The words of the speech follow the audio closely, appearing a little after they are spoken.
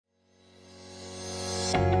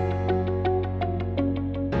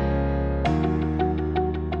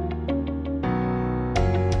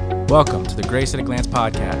Welcome to the Grace at a Glance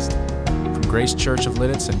podcast from Grace Church of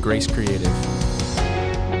Lidditz and Grace Creative.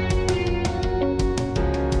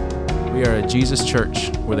 We are a Jesus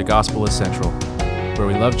church where the gospel is central, where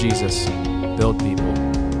we love Jesus, build people,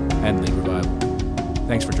 and lead revival.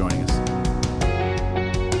 Thanks for joining us.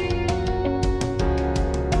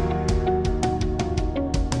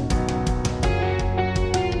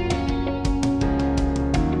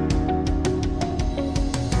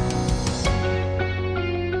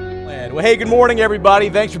 Well, hey, good morning,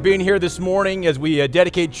 everybody. Thanks for being here this morning as we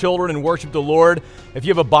dedicate children and worship the Lord. If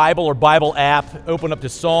you have a Bible or Bible app, open up to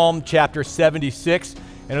Psalm chapter 76.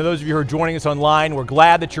 And for those of you who are joining us online, we're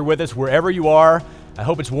glad that you're with us wherever you are. I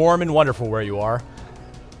hope it's warm and wonderful where you are.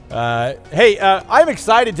 I'm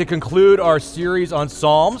excited to conclude our series on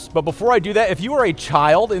Psalms. But before I do that, if you are a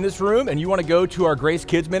child in this room and you want to go to our Grace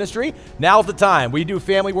Kids Ministry, now's the time. We do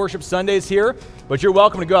family worship Sundays here, but you're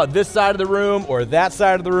welcome to go out this side of the room or that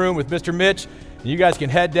side of the room with Mr. Mitch. And you guys can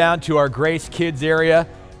head down to our Grace Kids area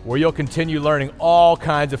where you'll continue learning all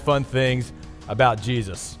kinds of fun things about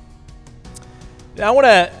Jesus. Now, I want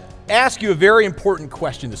to ask you a very important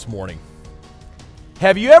question this morning.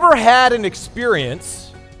 Have you ever had an experience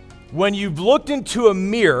when you've looked into a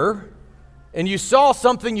mirror and you saw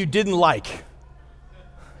something you didn't like?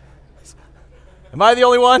 Am I the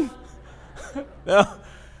only one? No?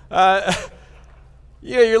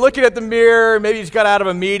 You're looking at the mirror, maybe you just got out of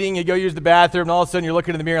a meeting, you go use the bathroom, and all of a sudden you're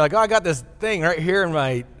looking in the mirror like, oh, I got this thing right here in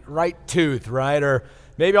my right tooth, right? Or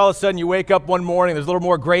maybe all of a sudden you wake up one morning, there's a little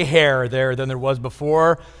more gray hair there than there was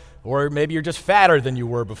before, or maybe you're just fatter than you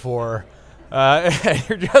were before.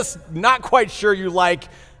 You're just not quite sure you like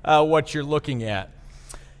what you're looking at.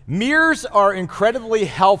 Mirrors are incredibly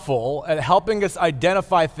helpful at helping us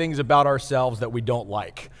identify things about ourselves that we don't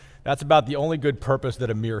like. That's about the only good purpose that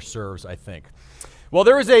a mirror serves, I think. Well,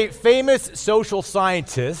 there was a famous social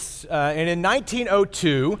scientist, and in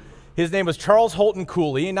 1902, his name was Charles Holton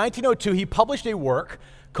Cooley. In 1902, he published a work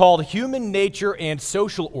called Human Nature and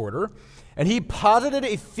Social Order, and he posited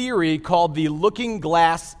a theory called the looking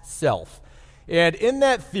glass self. And in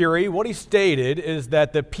that theory, what he stated is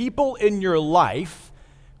that the people in your life,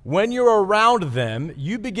 when you're around them,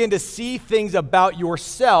 you begin to see things about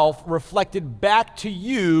yourself reflected back to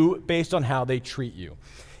you based on how they treat you.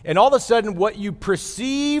 And all of a sudden, what you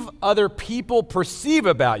perceive other people perceive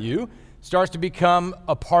about you starts to become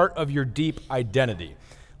a part of your deep identity.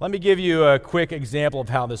 Let me give you a quick example of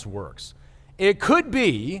how this works. It could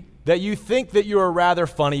be that you think that you're a rather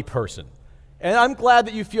funny person. And I'm glad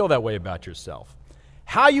that you feel that way about yourself.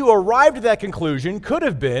 How you arrived at that conclusion could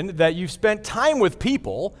have been that you've spent time with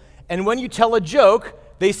people, and when you tell a joke,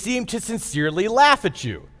 they seem to sincerely laugh at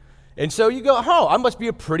you. And so you go, oh, I must be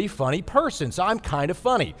a pretty funny person, so I'm kind of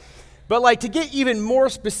funny. But to get even more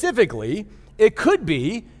specifically, it could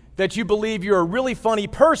be that you believe you're a really funny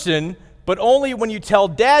person, but only when you tell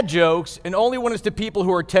dad jokes, and only when it's to people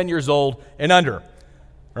who are 10 years old and under,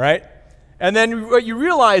 right? And then what you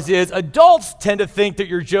realize is adults tend to think that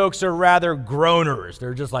your jokes are rather groaners.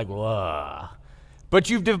 They're just like, whoa. But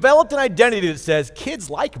you've developed an identity that says kids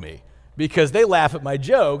like me because they laugh at my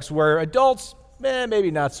jokes, where adults, maybe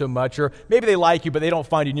not so much, or maybe they like you, but they don't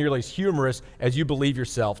find you nearly as humorous as you believe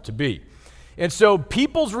yourself to be. And so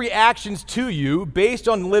people's reactions to you based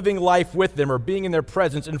on living life with them or being in their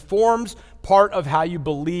presence informs part of how you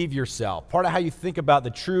believe yourself, part of how you think about the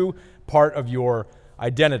true part of your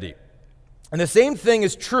identity. And the same thing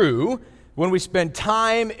is true when we spend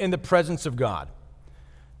time in the presence of God.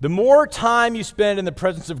 The more time you spend in the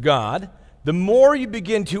presence of God, the more you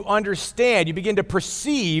begin to understand, you begin to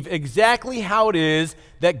perceive exactly how it is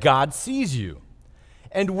that God sees you.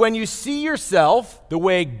 And when you see yourself the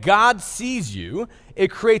way God sees you,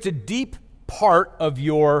 it creates a deep part of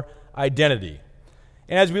your identity.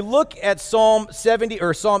 And as we look at Psalm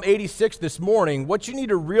 86 this morning, what you need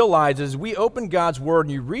to realize is we open God's Word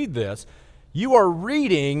and you read this, you are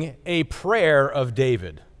reading a prayer of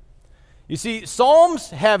David. You see, Psalms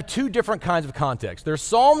have two different kinds of contexts. There's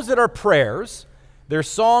Psalms that are prayers. There's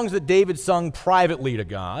songs that David sung privately to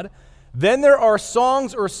God. Then there are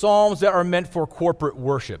songs or psalms that are meant for corporate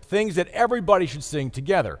worship, things that everybody should sing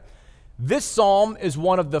together. This psalm is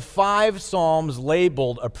one of the 5 psalms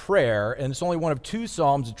labeled a prayer, and it's only one of 2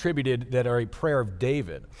 psalms attributed that are a prayer of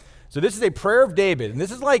David. So this is a prayer of David, and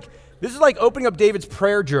this is like opening up David's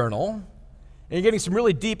prayer journal, and you're getting some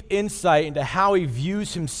really deep insight into how he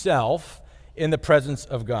views himself in the presence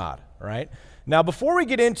of God, right? Now, before we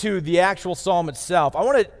get into the actual psalm itself, I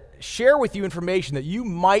want to share with you information that you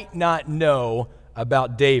might not know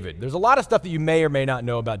about David. There's a lot of stuff that you may or may not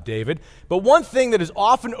know about David, but one thing that is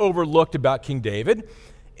often overlooked about King David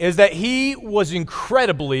is that he was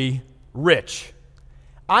incredibly rich.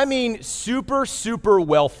 I mean, super, super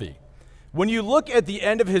wealthy. When you look at the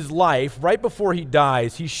end of his life, right before he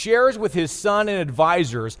dies, he shares with his son and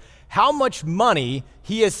advisors how much money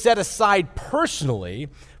he has set aside personally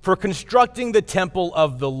for constructing the temple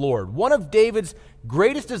of the Lord. One of David's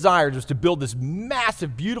greatest desires was to build this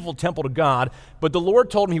massive, beautiful temple to God, but the Lord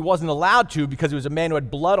told him he wasn't allowed to because he was a man who had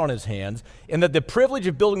blood on his hands, and that the privilege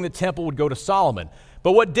of building the temple would go to Solomon.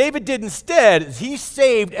 But what David did instead is he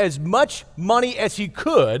saved as much money as he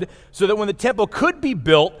could so that when the temple could be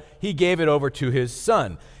built, he gave it over to his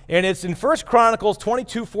son. And it's in 1 Chronicles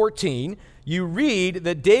 22:14, you read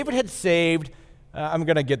that David had saved, I'm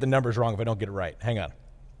going to get the numbers wrong if I don't get it right. Hang on.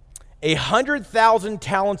 100,000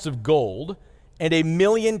 talents of gold and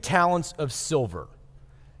 1,000,000 talents of silver.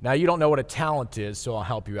 Now, you don't know what a talent is, so I'll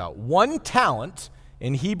help you out. 1 talent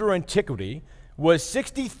in Hebrew antiquity was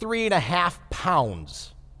 63.5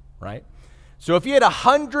 pounds, right? So if he had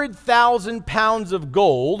 100,000 pounds of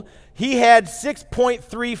gold, he had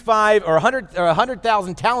 6.35, or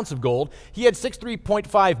 100,000 talents of gold, he had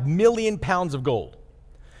 63.5 million pounds of gold.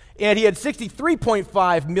 And he had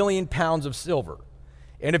 63.5 million pounds of silver.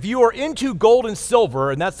 And if you are into gold and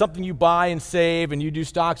silver, and that's something you buy and save and you do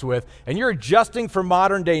stocks with, and you're adjusting for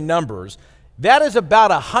modern day numbers, that is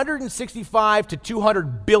about $165 to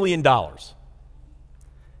 $200 billion.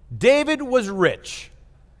 David was rich.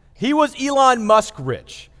 He was Elon Musk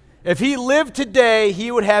rich. If he lived today,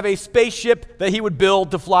 he would have a spaceship that he would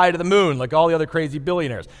build to fly to the moon, like all the other crazy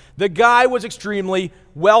billionaires. The guy was extremely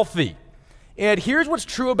wealthy. And here's what's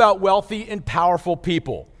true about wealthy and powerful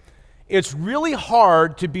people. It's really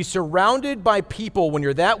hard to be surrounded by people when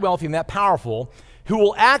you're that wealthy and that powerful who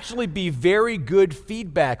will actually be very good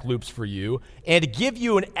feedback loops for you and give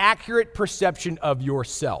you an accurate perception of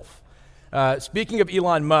yourself. Speaking of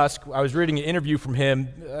Elon Musk, I was reading an interview from him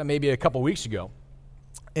maybe a couple weeks ago,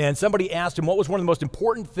 and somebody asked him what was one of the most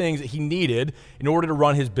important things that he needed in order to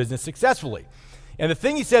run his business successfully. And the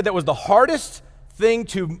thing he said that was the hardest thing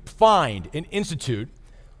to find and institute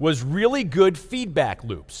was really good feedback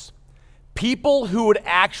loops. People who would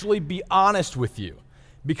actually be honest with you.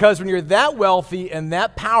 Because when you're that wealthy and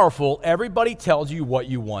that powerful, everybody tells you what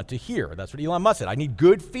you want to hear. That's what Elon Musk said. I need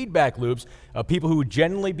good feedback loops of people who would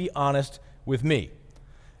genuinely be honest with me.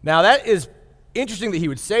 Now, that is interesting that he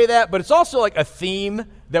would say that, but it's also like a theme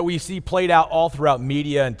that we see played out all throughout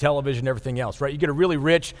media and television and everything else, right? You get a really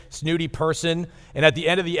rich, snooty person, and at the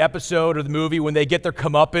end of the episode or the movie, when they get their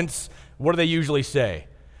comeuppance, what do they usually say?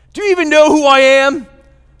 Do you even know who I am?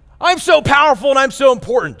 I'm so powerful and I'm so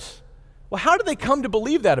important. Well, how do they come to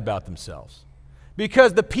believe that about themselves?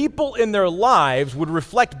 Because the people in their lives would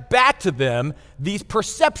reflect back to them these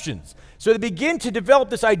perceptions. So they begin to develop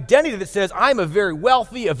this identity that says, I'm a very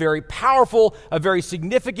wealthy, a very powerful, a very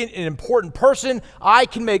significant and important person. I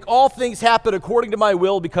can make all things happen according to my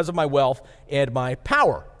will because of my wealth and my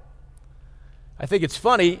power. I think it's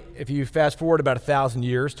funny, if you fast forward about 1,000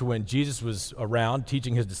 years to when Jesus was around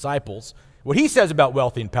teaching his disciples, what he says about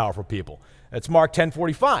wealthy and powerful people. That's Mark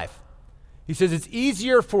 10:45. He says, it's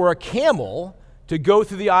easier for a camel to go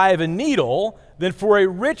through the eye of a needle than for a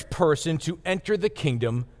rich person to enter the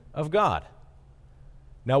kingdom of God.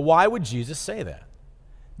 Now, why would Jesus say that?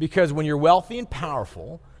 Because when you're wealthy and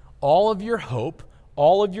powerful, all of your hope,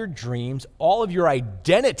 all of your dreams, all of your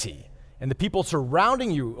identity, and the people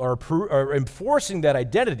surrounding you are enforcing that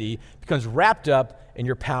identity becomes wrapped up in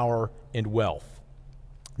your power and wealth.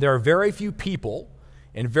 There are very few people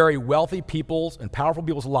in very wealthy people's and powerful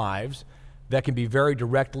people's lives that can be very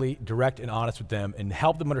direct and honest with them and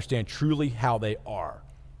help them understand truly how they are.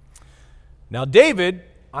 Now, David,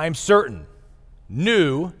 I'm certain,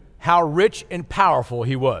 knew how rich and powerful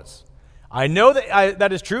he was. I know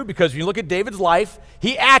that is true because when you look at David's life,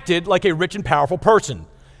 he acted like a rich and powerful person.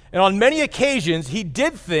 And on many occasions, he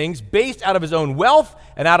did things based out of his own wealth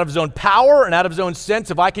and out of his own power and out of his own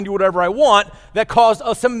sense of I can do whatever I want that caused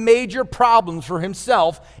some major problems for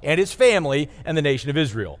himself and his family and the nation of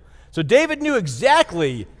Israel. So David knew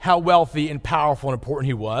exactly how wealthy and powerful and important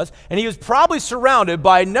he was, and he was probably surrounded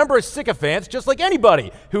by a number of sycophants, just like anybody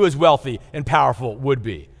who is wealthy and powerful would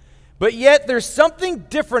be. But yet there's something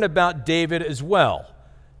different about David as well.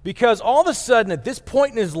 Because all of a sudden, at this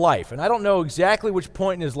point in his life, and I don't know exactly which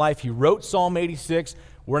point in his life he wrote Psalm 86,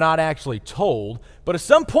 we're not actually told, but at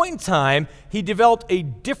some point in time, he developed a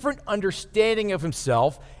different understanding of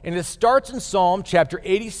himself, and it starts in Psalm chapter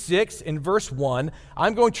 86 in verse 1.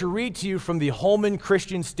 I'm going to read to you from the Holman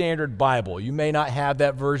Christian Standard Bible. You may not have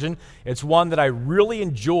that version. It's one that I really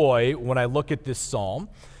enjoy when I look at this psalm.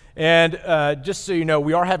 And just so you know,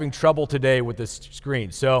 we are having trouble today with this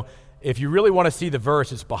screen. So If you really want to see the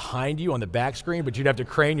verse, it's behind you on the back screen, but you'd have to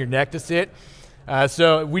crane your neck to see it.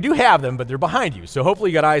 So we do have them, but they're behind you. So hopefully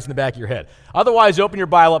you got eyes in the back of your head. Otherwise, open your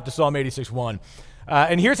Bible up to Psalm 86:1.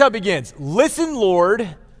 And here's how it begins. Listen,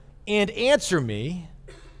 Lord, and answer me,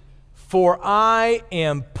 for I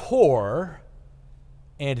am poor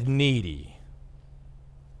and needy.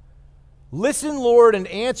 Listen, Lord, and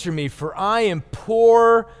answer me, for I am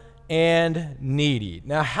poor and needy.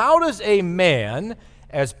 Now, how does a man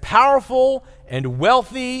as powerful and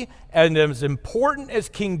wealthy and as important as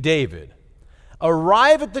King David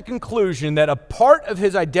arrive at the conclusion that a part of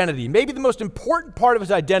his identity, maybe the most important part of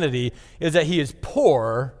his identity, is that he is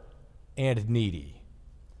poor and needy?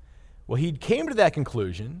 Well, he came to that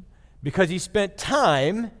conclusion because he spent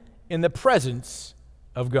time in the presence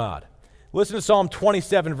of God. Listen to Psalm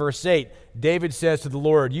 27, verse 8. David says to the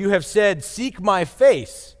Lord, "You have said, 'Seek my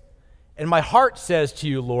face,' and my heart says to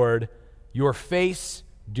you, Lord, 'Your face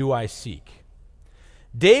do I seek.'"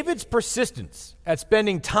 David's persistence at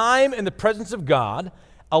spending time in the presence of God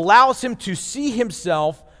allows him to see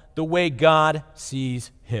himself the way God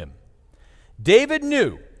sees him. David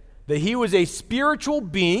knew that he was a spiritual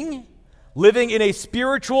being living in a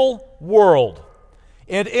spiritual world.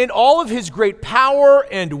 And in all of his great power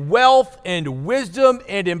and wealth and wisdom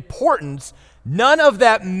and importance, none of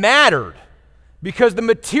that mattered because the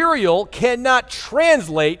material cannot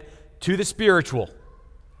translate to the spiritual.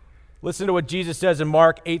 Listen to what Jesus says in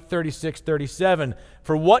Mark 8:36-37.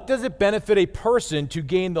 "For what does it benefit a person to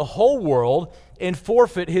gain the whole world and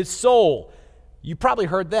forfeit his soul?" You probably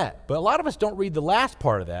heard that, but a lot of us don't read the last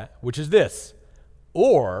part of that, which is this.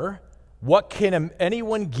 "Or what can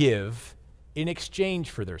anyone give in exchange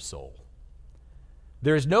for their soul?"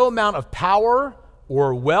 There is no amount of power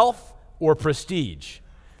or wealth or prestige.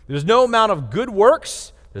 There's no amount of good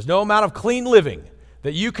works. There's no amount of clean living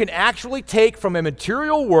that you can actually take from a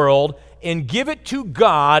material world and give it to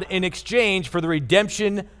God in exchange for the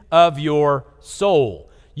redemption of your soul.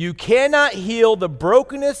 You cannot heal the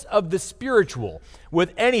brokenness of the spiritual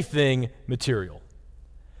with anything material.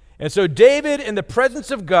 And so David, in the presence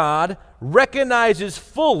of God, recognizes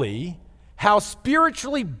fully how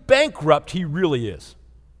spiritually bankrupt he really is.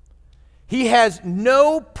 He has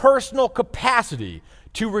no personal capacity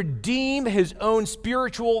to redeem his own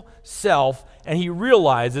spiritual self, and he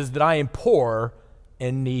realizes that I am poor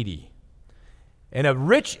and needy. And a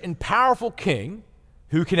rich and powerful king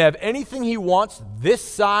who can have anything he wants this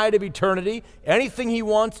side of eternity, anything he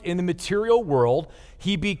wants in the material world,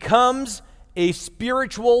 he becomes a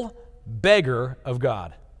spiritual beggar of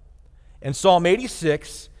God. And Psalm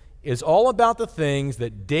 86 is all about the things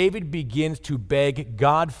that David begins to beg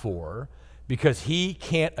God for because he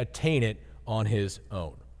can't attain it on his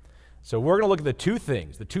own. So we're going to look at the two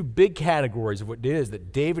things, the two big categories of what it is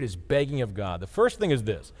that David is begging of God. The first thing is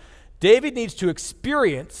this. David needs to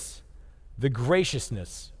experience the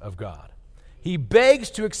graciousness of God. He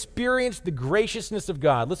begs to experience the graciousness of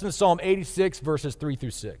God. Listen to Psalm 86, verses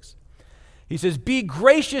 3-6. He says, "Be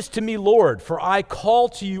gracious to me, Lord, for I call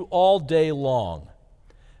to you all day long.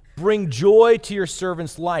 Bring joy to your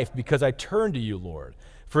servant's life because I turn to you, Lord.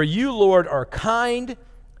 For you, Lord, are kind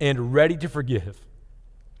and ready to forgive.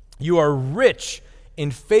 You are rich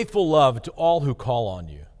in faithful love to all who call on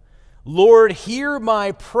you. Lord, hear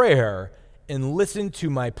my prayer and listen to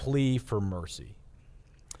my plea for mercy."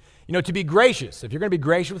 You know, to be gracious, if you're going to be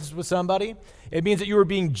gracious with somebody, it means that you are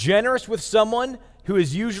being generous with someone who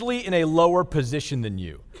is usually in a lower position than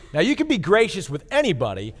you. Now, you can be gracious with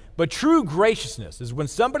anybody, but true graciousness is when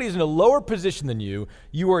somebody is in a lower position than you,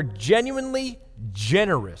 you are genuinely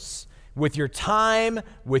generous with your time,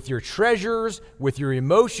 with your treasures, with your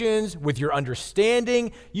emotions, with your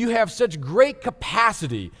understanding. You have such great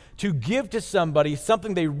capacity to give to somebody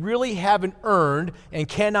something they really haven't earned and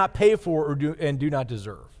cannot pay for or do not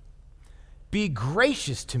deserve. Be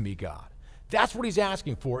gracious to me, God. That's what he's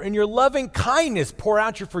asking for. In your loving kindness, pour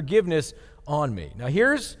out your forgiveness on me. Now,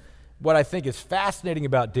 here's what I think is fascinating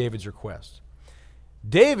about David's request.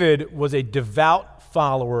 David was a devout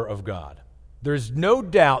follower of God. There's no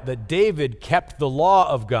doubt that David kept the law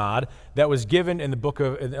of God that was given in the book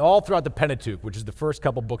of, all throughout the Pentateuch, which is the first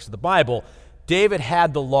couple books of the Bible. David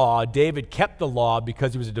had the law. David kept the law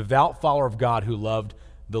because he was a devout follower of God who loved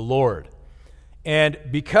the Lord. And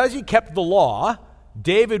because he kept the law,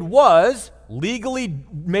 David was legally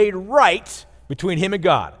made right between him and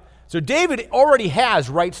God. So David already has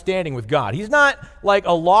right standing with God. He's not like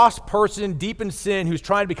a lost person deep in sin who's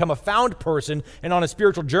trying to become a found person and on a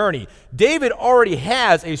spiritual journey. David already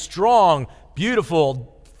has a strong,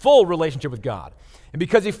 beautiful, full relationship with God. And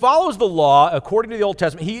because he follows the law according to the Old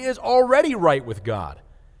Testament, he is already right with God.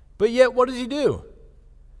 But yet, what does he do?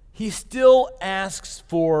 he still asks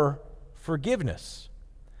for forgiveness.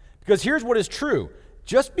 Because here's what is true.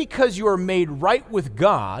 Just because you are made right with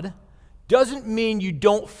God doesn't mean you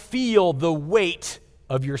don't feel the weight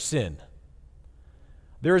of your sin.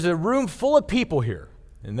 There is a room full of people here,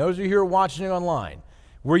 and those of you who are watching online,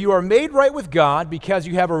 where you are made right with God because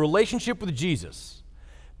you have a relationship with Jesus,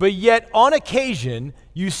 but yet on occasion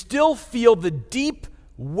you still feel the deep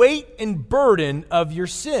weight and burden of your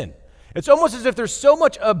sin. It's almost as if there's so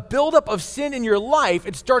much a buildup of sin in your life,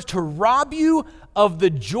 it starts to rob you of the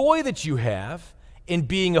joy that you have in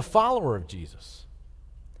being a follower of Jesus.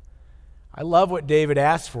 I love what David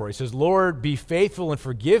asks for. He says, Lord, be faithful and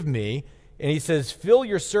forgive me. And he says, fill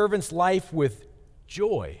your servant's life with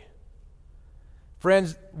joy.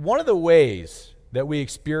 Friends, one of the ways that we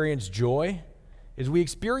experience joy is we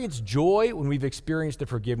experience joy when we've experienced the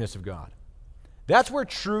forgiveness of God. That's where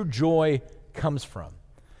true joy comes from.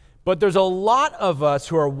 But there's a lot of us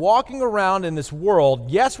who are walking around in this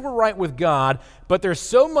world. Yes, we're right with God, but there's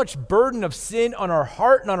so much burden of sin on our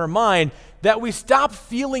heart and on our mind that we stop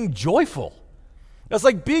feeling joyful. It's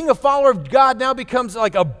like being a follower of God now becomes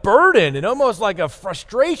like a burden and almost like a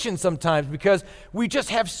frustration sometimes because we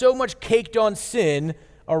just have so much caked on sin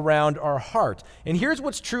around our heart. And here's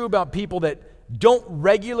what's true about people that don't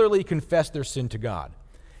regularly confess their sin to God,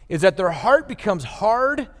 is that their heart becomes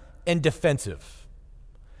hard and defensive.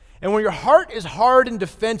 And when your heart is hard and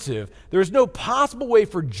defensive, there's no possible way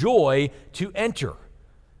for joy to enter.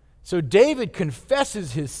 So David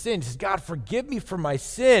confesses his sin. He says, God, forgive me for my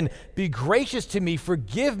sin. Be gracious to me.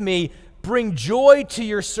 Forgive me. Bring joy to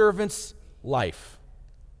your servant's life.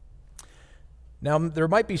 Now, there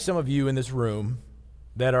might be some of you in this room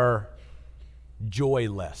that are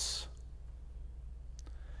joyless.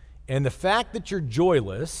 And the fact that you're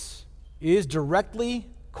joyless is directly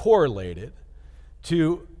correlated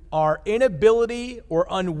to our inability or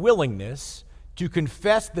unwillingness to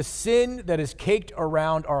confess the sin that is caked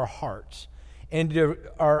around our hearts and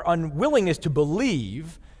our unwillingness to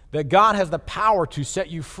believe that God has the power to set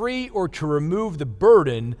you free or to remove the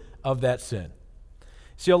burden of that sin.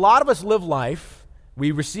 See, a lot of us live life,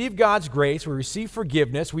 we receive God's grace, we receive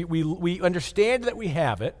forgiveness, we understand that we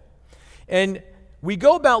have it, and we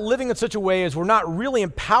go about living in such a way as we're not really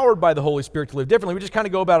empowered by the Holy Spirit to live differently. We just kind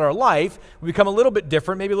of go about our life. We become a little bit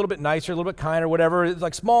different, maybe a little bit nicer, a little bit kinder, whatever. It's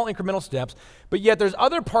like small incremental steps. But yet there's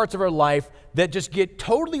other parts of our life that just get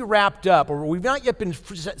totally wrapped up or we've not yet been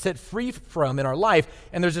set free from in our life.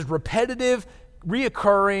 And there's this repetitive,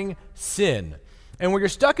 reoccurring sin. And when you're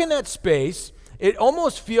stuck in that space, it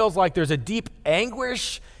almost feels like there's a deep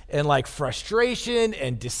anguish and like frustration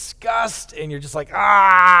and disgust. And you're just like,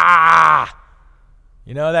 ah!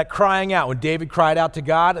 You know, that crying out. When David cried out to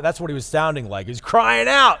God, that's what he was sounding like. He was crying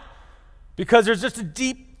out because there's just a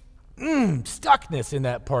deep stuckness in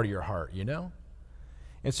that part of your heart, you know?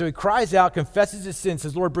 And so he cries out, confesses his sin,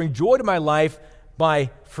 says, Lord, bring joy to my life by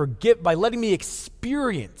letting me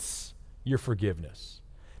experience your forgiveness.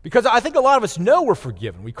 Because I think a lot of us know we're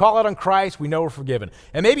forgiven. We call out on Christ, we know we're forgiven.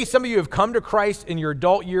 And maybe some of you have come to Christ in your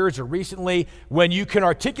adult years or recently when you can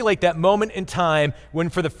articulate that moment in time when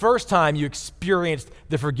for the first time you experienced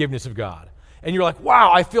the forgiveness of God. And you're like,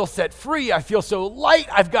 wow, I feel set free, I feel so light,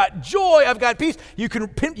 I've got joy, I've got peace. You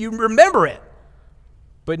remember it.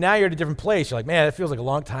 But now you're at a different place. You're like, man, that feels like a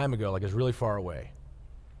long time ago, like it's really far away.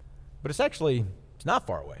 But it's not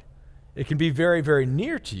far away. It can be very, very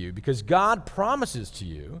near to you because God promises to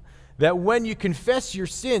you that when you confess your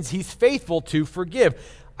sins, he's faithful to forgive.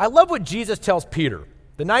 I love what Jesus tells Peter.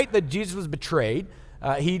 The night that Jesus was betrayed,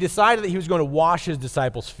 he decided that he was going to wash his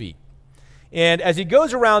disciples' feet. And as he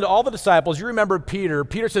goes around to all the disciples, you remember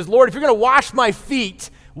Peter says, Lord, if you're going to wash my feet,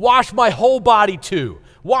 wash my whole body too.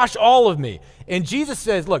 Wash all of me. And Jesus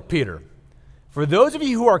says, look, Peter, for those of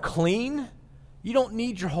you who are clean, you don't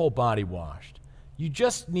need your whole body washed. You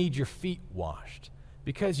just need your feet washed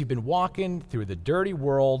because you've been walking through the dirty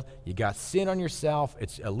world. You got sin on yourself.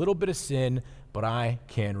 It's a little bit of sin, but I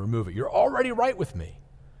can remove it. You're already right with me.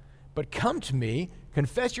 But come to me,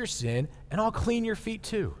 confess your sin, and I'll clean your feet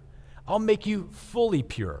too. I'll make you fully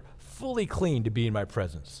pure, fully clean to be in my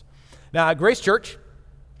presence. Now, at Grace Church,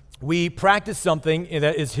 we practice something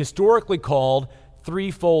that is historically called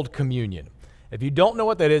threefold communion. If you don't know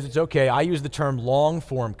what that is, it's okay. I use the term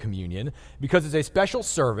long-form communion because it's a special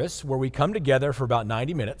service where we come together for about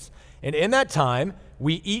 90 minutes, and in that time,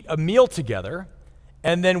 we eat a meal together,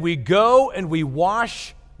 and then we go and we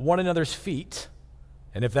wash one another's feet.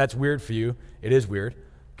 And if that's weird for you, it is weird,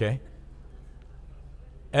 okay?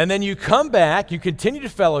 And then you come back, you continue to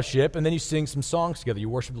fellowship, and then you sing some songs together. You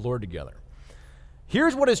worship the Lord together.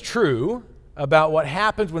 Here's what is true about what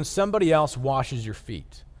happens when somebody else washes your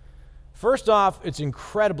feet. First off, it's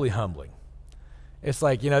incredibly humbling. It's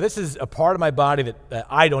like, this is a part of my body that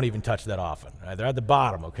I don't even touch that often. Right? They're at the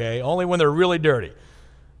bottom, okay? Only when they're really dirty.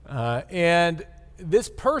 And this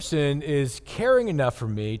person is caring enough for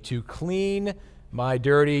me to clean my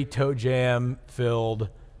dirty, toe jam-filled,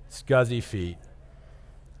 scuzzy feet.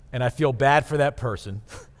 And I feel bad for that person.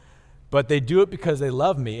 But they do it because they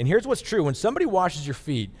love me. And here's what's true. When somebody washes your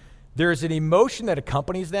feet, there's an emotion that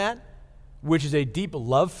accompanies that, which is a deep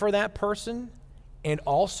love for that person. And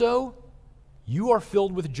also, you are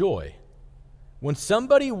filled with joy. When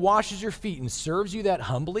somebody washes your feet and serves you that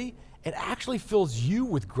humbly, it actually fills you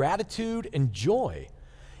with gratitude and joy.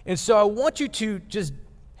 And so I want you to just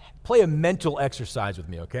play a mental exercise with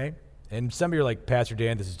me, okay? And some of you are like, Pastor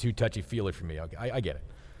Dan, this is too touchy-feely for me. Okay, I get it.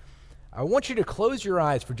 I want you to close your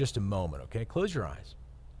eyes for just a moment, okay? Close your eyes.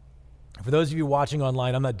 For those of you watching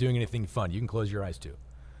online, I'm not doing anything fun. You can close your eyes too.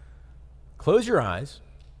 Close your eyes.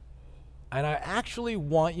 And I actually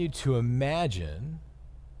want you to imagine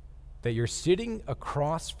that you're sitting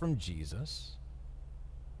across from Jesus,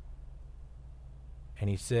 and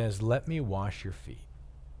he says, let me wash your feet.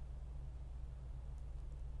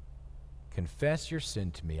 Confess your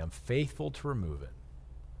sin to me. I'm faithful to remove it.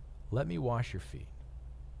 Let me wash your feet.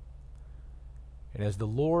 And as the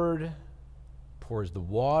Lord pours the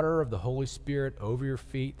water of the Holy Spirit over your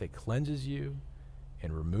feet that cleanses you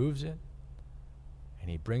and removes it, and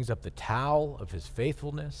he brings up the towel of his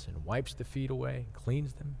faithfulness and wipes the feet away,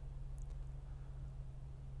 cleans them.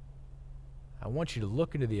 I want you to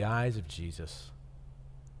look into the eyes of Jesus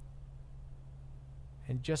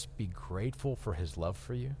and just be grateful for his love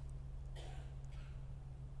for you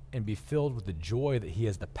and be filled with the joy that he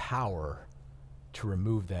has the power to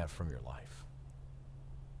remove that from your life.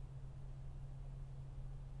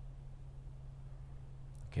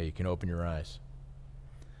 Okay, you can open your eyes.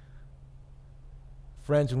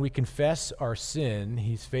 Friends, when we confess our sin,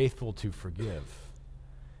 he's faithful to forgive.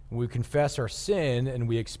 When we confess our sin and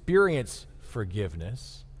we experience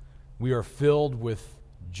forgiveness, we are filled with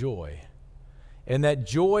joy. And that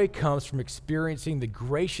joy comes from experiencing the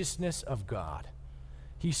graciousness of God.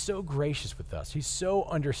 He's so gracious with us. He's so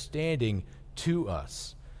understanding to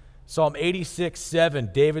us. Psalm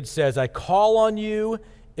 86:7, David says, I call on you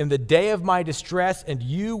in the day of my distress, and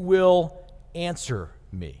you will answer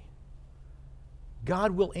me.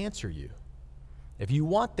 God will answer you. If you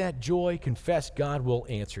want that joy, confess, God will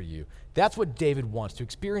answer you. That's what David wants, to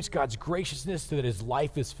experience God's graciousness so that his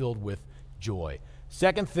life is filled with joy.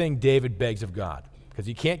 Second thing David begs of God, because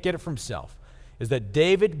he can't get it for himself, is that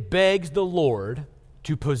David begs the Lord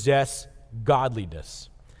to possess godliness.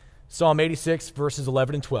 Psalm 86, verses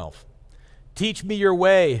 11 and 12. Teach me your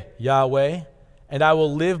way, Yahweh, and I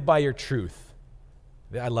will live by your truth.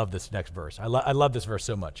 I love this next verse. I love this verse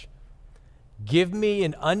so much. Give me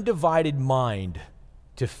an undivided mind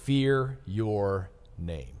to fear your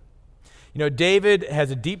name. David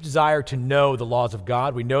has a deep desire to know the laws of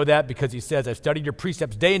God. We know that because he says, I've studied your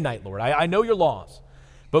precepts day and night, Lord. I know your laws.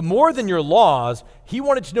 But more than your laws, he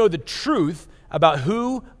wanted to know the truth about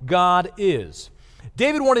who God is.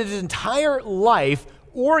 David wanted his entire life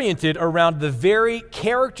oriented around the very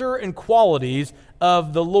character and qualities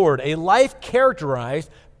of the Lord, a life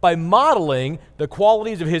characterized by modeling the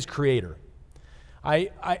qualities of his Creator.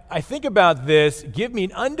 I think about this. Give me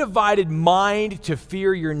an undivided mind to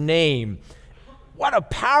fear your name. What a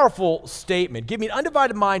powerful statement. Give me an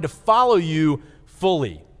undivided mind to follow you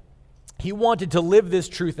fully. He wanted to live this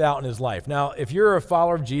truth out in his life. Now, if you're a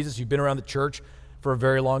follower of Jesus, you've been around the church for a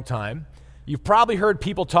very long time, you've probably heard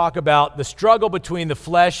people talk about the struggle between the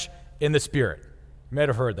flesh and the spirit. You might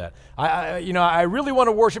have heard that. I really want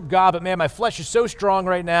to worship God, but man, my flesh is so strong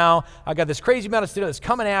right now. I got this crazy amount of sin that's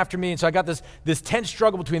coming after me, and so I got this tense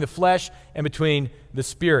struggle between the flesh and between the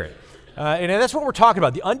spirit. And that's what we're talking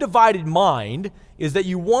about. The undivided mind is that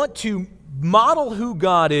you want to model who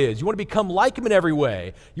God is. You want to become like him in every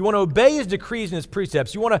way. You want to obey his decrees and his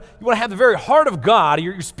precepts. You want to have the very heart of God.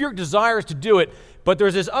 Your spirit desires to do it. But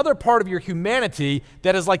there's this other part of your humanity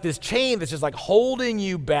that is like this chain that's just like holding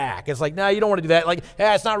you back. It's like, no, you don't want to do that. Like,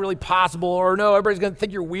 it's not really possible. Or no, everybody's going to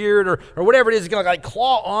think you're weird or whatever it is. It's going to like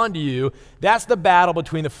claw onto you. That's the battle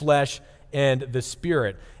between the flesh and the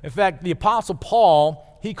spirit. In fact, the Apostle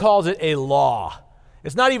Paul, he calls it a law.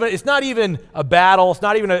 It's not even a battle. It's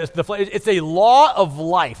not even it's a law of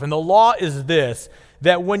life. And the law is this,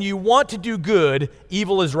 that when you want to do good,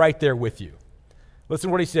 evil is right there with you. Listen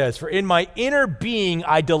to what he says. For in my inner being,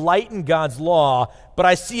 I delight in God's law, but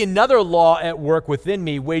I see another law at work within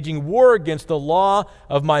me, waging war against the law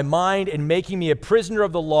of my mind and making me a prisoner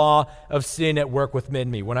of the law of sin at work within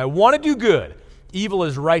me. When I want to do good, evil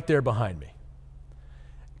is right there behind me.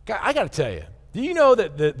 I got to tell you, do you know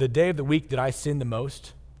that the day of the week that I sin the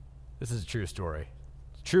most, this is a true story.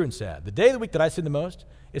 It's true and sad. The day of the week that I sin the most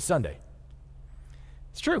is Sunday.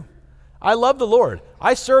 It's true. I love the Lord.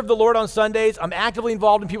 I serve the Lord on Sundays. I'm actively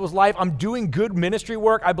involved in people's life. I'm doing good ministry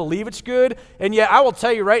work. I believe it's good. And yet I will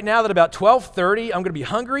tell you right now that about 12:30, I'm going to be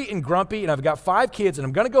hungry and grumpy, and I've got 5 kids, and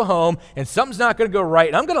I'm going to go home, and something's not going to go right,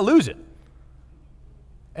 and I'm going to lose it.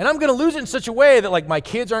 And I'm going to lose it in such a way that, like, my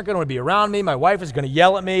kids aren't going to be around me. My wife is going to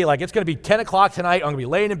yell at me. Like, it's going to be 10 o'clock tonight. I'm going to be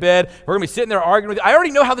laying in bed. We're going to be sitting there arguing with you. I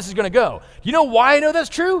already know how this is going to go. You know why I know that's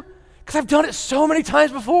true? Because I've done it so many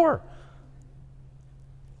times before.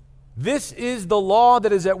 This is the law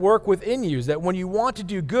that is at work within you, is that when you want to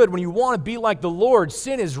do good, when you want to be like the Lord,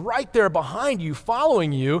 sin is right there behind you,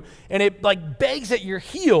 following you, and it like begs at your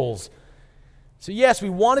heels. So yes, we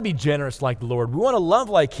want to be generous like the Lord. We want to love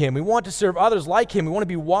like him. We want to serve others like him. We want to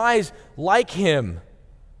be wise like him.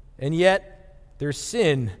 And yet, there's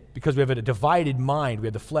sin because we have a divided mind. We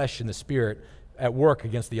have the flesh and the spirit at work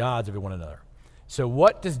against the odds of one another. So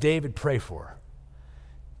what does David pray for?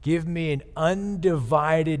 Give me an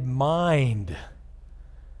undivided mind.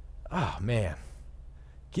 Oh, man.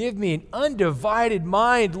 Give me an undivided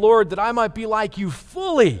mind, Lord, that I might be like you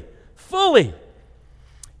fully.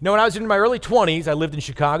 You know, when I was in my early 20s, I lived in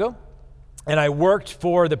Chicago, and I worked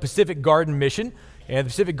for the Pacific Garden Mission. And the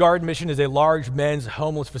Pacific Garden Mission is a large men's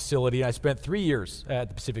homeless facility, and I spent 3 years at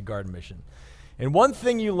the Pacific Garden Mission. And one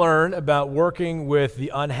thing you learn about working with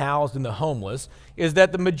the unhoused and the homeless is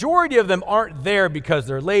that the majority of them aren't there because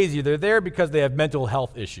they're lazy. They're there because they have mental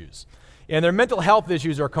health issues. And their mental health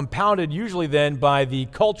issues are compounded usually then by the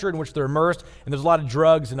culture in which they're immersed, and there's a lot of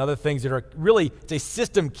drugs and other things that are really, it's a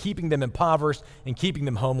system keeping them impoverished and keeping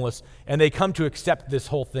them homeless, and they come to accept this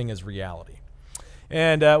whole thing as reality.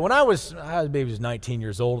 And when I was 19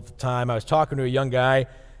 years old at the time, I was talking to a young guy,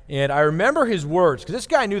 and I remember his words, because this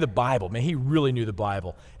guy knew the Bible. Man, he really knew the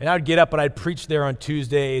Bible. And I would get up and I'd preach there on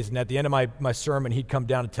Tuesdays, and at the end of my sermon, he'd come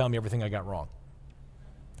down and tell me everything I got wrong.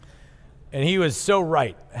 And he was so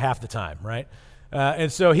right half the time, right? And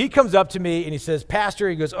so he comes up to me and he says, Pastor,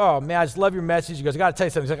 he goes, oh, man, I just love your message. He goes, I got to tell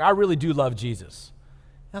you something. He's like, I really do love Jesus.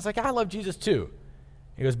 And I was like, I love Jesus too.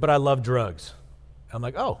 He goes, but I love drugs. I'm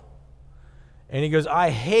like, oh. And he goes,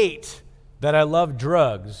 I hate that I love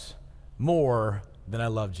drugs more than I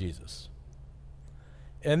love Jesus.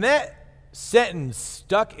 And that sentence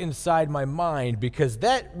stuck inside my mind because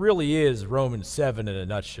that really is Romans 7 in a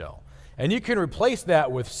nutshell. And you can replace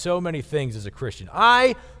that with so many things as a Christian.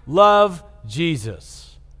 I love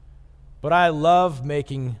Jesus, but I love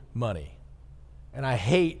making money. And I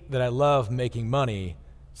hate that I love making money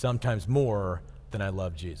sometimes more than I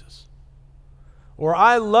love Jesus. Or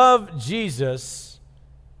I love Jesus,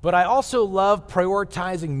 but I also love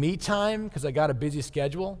prioritizing me time because I got a busy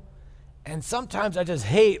schedule. And sometimes I just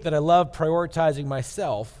hate that I love prioritizing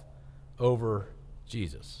myself over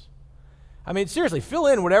Jesus. I mean, seriously, fill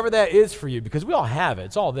in whatever that is for you because we all have it.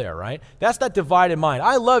 It's all there, right? That's that divided mind.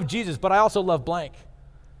 I love Jesus, but I also love blank.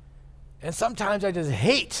 And sometimes I just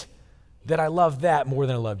hate that I love that more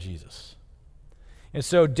than I love Jesus. And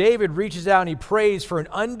so David reaches out and he prays for an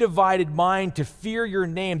undivided mind to fear your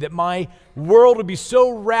name, that my world would be so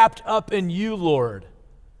wrapped up in you, Lord,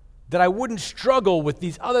 that I wouldn't struggle with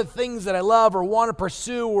these other things that I love or want to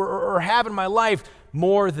pursue or have in my life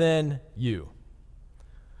more than you.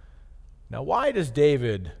 Now, why does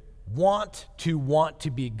David want to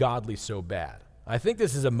be godly so bad? I think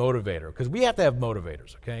this is a motivator because we have to have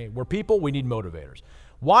motivators, okay? We're people, we need motivators.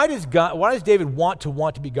 Why does David want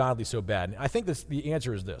to be godly so bad? And I think the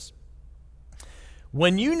answer is this.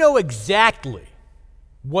 When you know exactly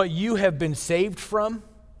what you have been saved from,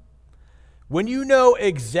 when you know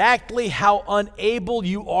exactly how unable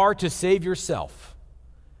you are to save yourself,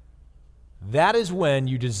 that is when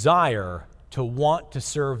you desire to want to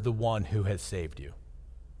serve the one who has saved you.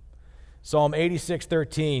 Psalm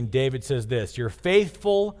 86:13, David says this, your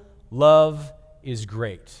faithful love is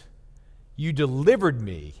great. You delivered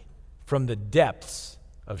me from the depths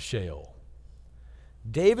of Sheol.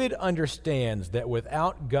 David understands that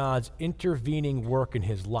without God's intervening work in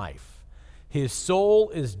his life, his soul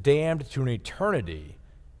is damned to an eternity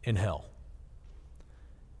in hell.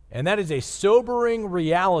 And that is a sobering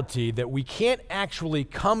reality that we can't actually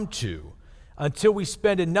come to until we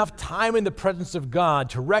spend enough time in the presence of God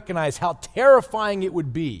to recognize how terrifying it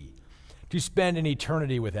would be to spend an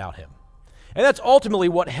eternity without him. And that's ultimately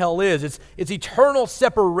what hell is. It's eternal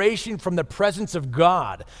separation from the presence of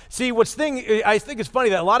God. See, I think it's funny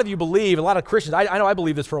that a lot of you believe, a lot of Christians, I know I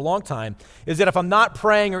believe this for a long time, is that if I'm not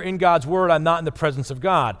praying or in God's word, I'm not in the presence of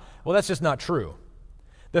God. Well, that's just not true.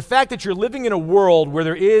 The fact that you're living in a world where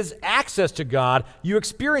there is access to God, you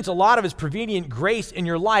experience a lot of His prevenient grace in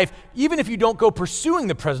your life, even if you don't go pursuing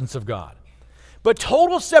the presence of God. But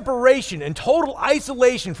total separation and total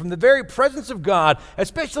isolation from the very presence of God,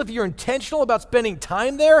 especially if you're intentional about spending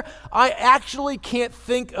time there, I actually can't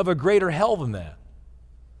think of a greater hell than that.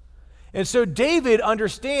 And so David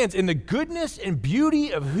understands in the goodness and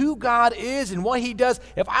beauty of who God is and what He does,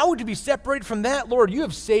 if I were to be separated from that, Lord, you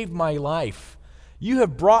have saved my life. You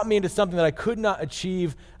have brought me into something that I could not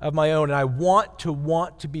achieve of my own, and I want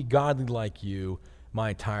to be godly like you my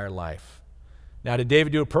entire life. Now, did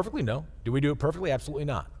David do it perfectly? No. Do we do it perfectly? Absolutely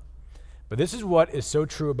not. But this is what is so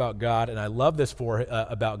true about God, and I love this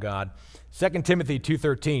about God. 2 Timothy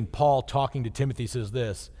 2:13, Paul talking to Timothy says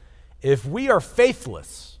this, if we are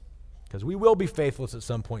faithless, because we will be faithless at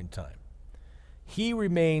some point in time, He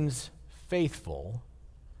remains faithful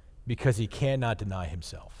because He cannot deny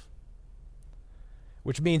Himself.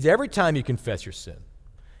 Which means every time you confess your sin,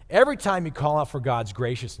 every time you call out for God's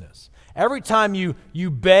graciousness, every time you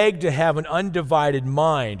beg to have an undivided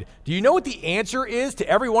mind, do you know what the answer is to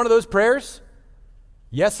every one of those prayers?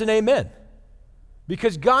 Yes and amen.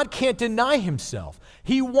 Because God can't deny Himself.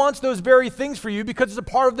 He wants those very things for you because it's a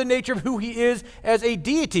part of the nature of who He is as a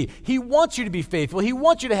deity. He wants you to be faithful. He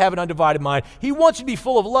wants you to have an undivided mind. He wants you to be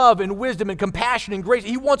full of love and wisdom and compassion and grace.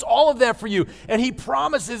 He wants all of that for you. And He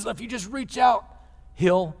promises if you just reach out,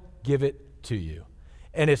 He'll give it to you.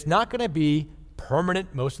 And it's not going to be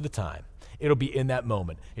permanent most of the time. It'll be in that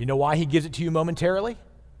moment. And you know why He gives it to you momentarily?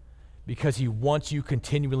 Because He wants you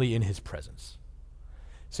continually in His presence.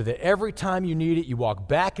 So that every time you need it, you walk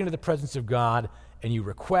back into the presence of God and you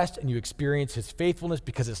request and you experience His faithfulness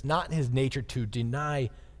because it's not in His nature to deny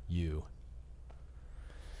you.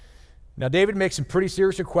 Now, David makes some pretty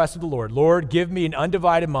serious requests of the Lord. Lord, give me an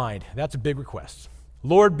undivided mind. That's a big request.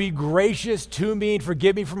 Lord, be gracious to me and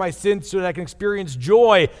forgive me for my sins so that I can experience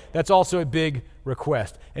joy. That's also a big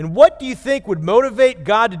request. And what do you think would motivate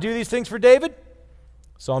God to do these things for David?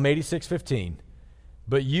 Psalm 86:15.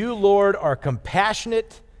 But you, Lord, are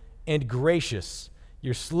compassionate and gracious.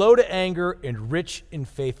 You're slow to anger and rich in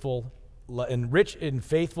faithful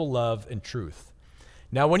love and truth.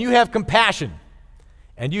 Now, when you have compassion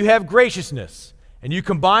and you have graciousness and you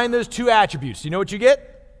combine those two attributes, you know what you get?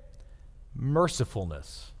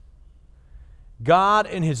 Mercifulness. God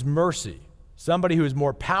in His mercy, somebody who is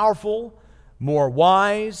more powerful, more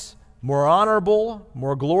wise, more honorable,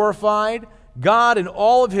 more glorified, God in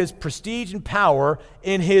all of His prestige and power,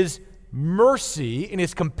 in His mercy, in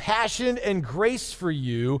His compassion and grace for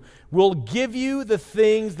you, will give you the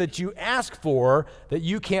things that you ask for that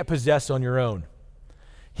you can't possess on your own.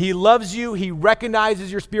 He loves you. He recognizes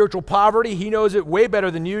your spiritual poverty. He knows it way better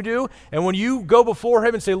than you do. And when you go before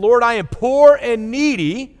Him and say, Lord, I am poor and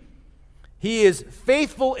needy, He is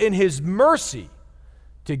faithful in His mercy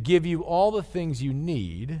to give you all the things you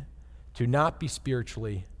need to not be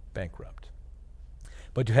spiritually bankrupt,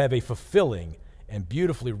 but to have a fulfilling and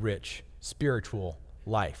beautifully rich spiritual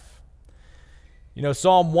life. You know,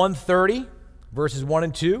 Psalm 130, verses 1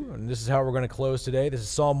 and 2, and this is how we're going to close today. This is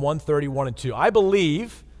Psalm 130, 1 and 2. I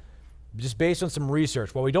believe, just based on some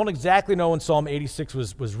research, while we don't exactly know when Psalm 86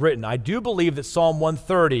 was written, I do believe that Psalm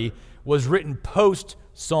 130 was written post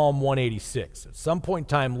Psalm 186, at some point in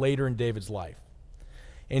time later in David's life.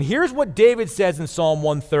 And here's what David says in Psalm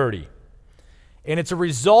 130. And it's a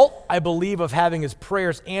result, I believe, of having his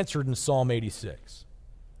prayers answered in Psalm 86.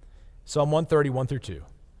 Psalm 130, 1 through 2.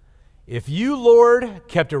 If you, Lord,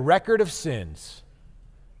 kept a record of sins,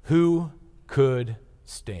 who could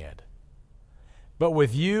stand? But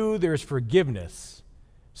with you there's forgiveness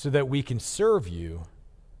so that we can serve you,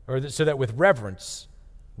 or so that with reverence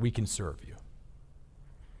we can serve you.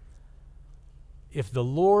 If the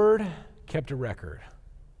Lord kept a record,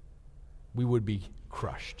 we would be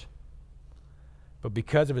crushed. But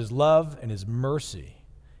because of His love and His mercy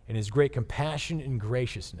and His great compassion and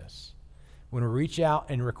graciousness, when we reach out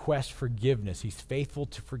and request forgiveness, He's faithful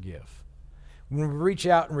to forgive. When we reach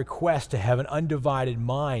out and request to have an undivided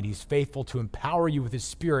mind, He's faithful to empower you with His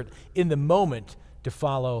Spirit in the moment to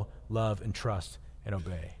follow, love, and trust and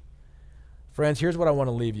obey. Friends, here's what I want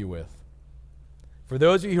to leave you with. For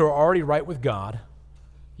those of you who are already right with God,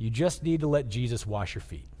 you just need to let Jesus wash your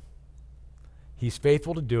feet. He's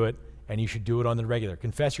faithful to do it, and you should do it on the regular.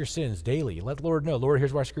 Confess your sins daily. Let the Lord know, Lord,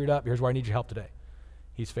 here's where I screwed up. Here's where I need your help today.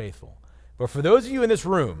 He's faithful. But for those of you in this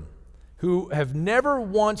room who have never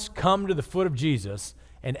once come to the foot of Jesus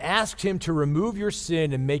and asked Him to remove your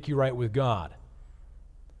sin and make you right with God,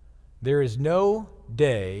 there is no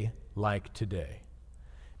day like today.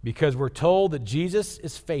 because we're told that Jesus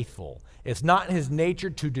is faithful. It's not in his nature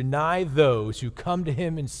to deny those who come to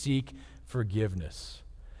him and seek forgiveness.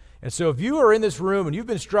 And so if you are in this room and you've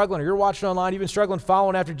been struggling, or you're watching online, you've been struggling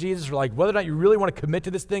following after Jesus, or like whether or not you really want to commit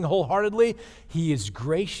to this thing wholeheartedly, he is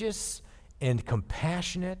gracious and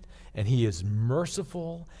compassionate, and he is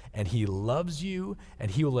merciful, and he loves you,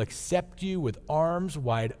 and he will accept you with arms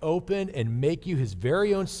wide open and make you his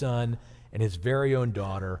very own son and his very own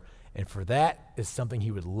daughter. And for that is something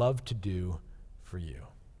he would love to do for you.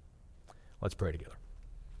 Let's pray together.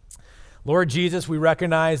 Lord Jesus, we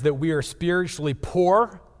recognize that we are spiritually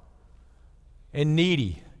poor and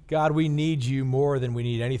needy. God, we need you more than we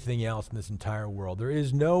need anything else in this entire world. There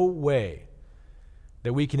is no way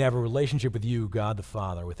that we can have a relationship with you, God the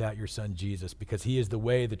Father, without your Son Jesus, because he is the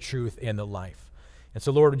way, the truth, and the life. And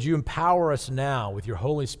so, Lord, would you empower us now with your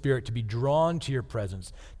Holy Spirit to be drawn to your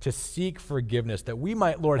presence, to seek forgiveness, that we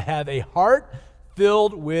might, Lord, have a heart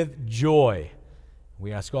filled with joy.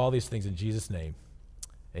 We ask all these things in Jesus' name.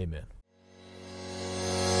 Amen.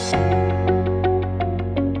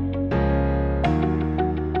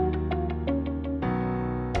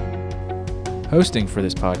 Hosting for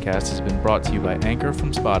this podcast has been brought to you by Anchor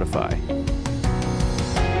from Spotify.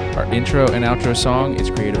 Our intro and outro song is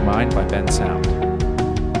Creative Mind by Ben Sound.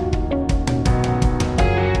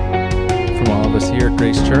 From all of us here at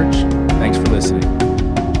Grace Church, thanks for listening.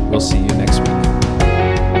 We'll see you next week.